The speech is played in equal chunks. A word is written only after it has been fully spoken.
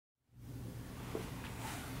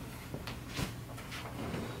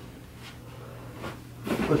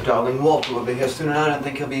Well, darling, Walter will be here soon, and I don't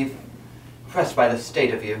think he'll be impressed by the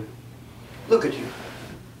state of you. Look at you.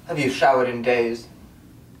 Have you showered in days?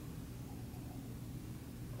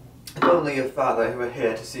 If only your father were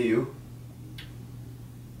here to see you.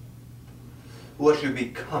 What you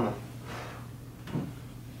become?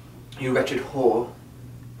 You wretched whore.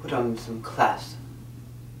 Put on some class.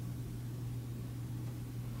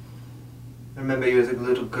 I remember you as a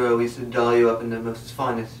little girl. We used to doll you up in the most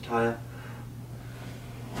finest attire.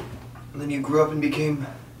 And then you grew up and became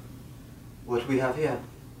what we have here.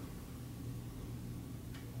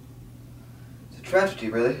 It's a tragedy,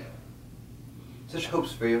 really. Such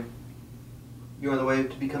hopes for you. You're on the way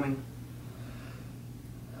to becoming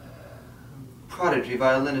a prodigy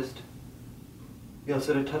violinist. You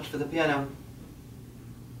also had a touch for the piano.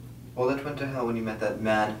 All that went to hell when you met that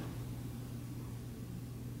man.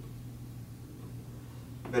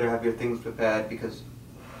 You better have your things prepared, because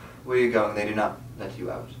where you're going, they do not let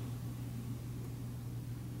you out.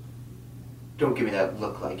 Don't give me that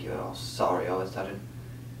look like you're all sorry all of a sudden.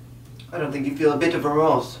 I don't think you feel a bit of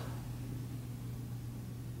remorse.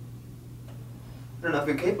 I don't know if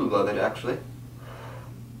you're capable of it, actually.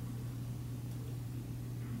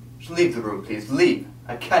 Just leave the room, please. Leave.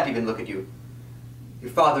 I can't even look at you.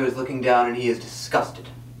 Your father is looking down and he is disgusted.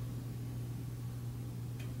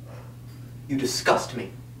 You disgust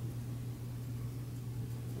me.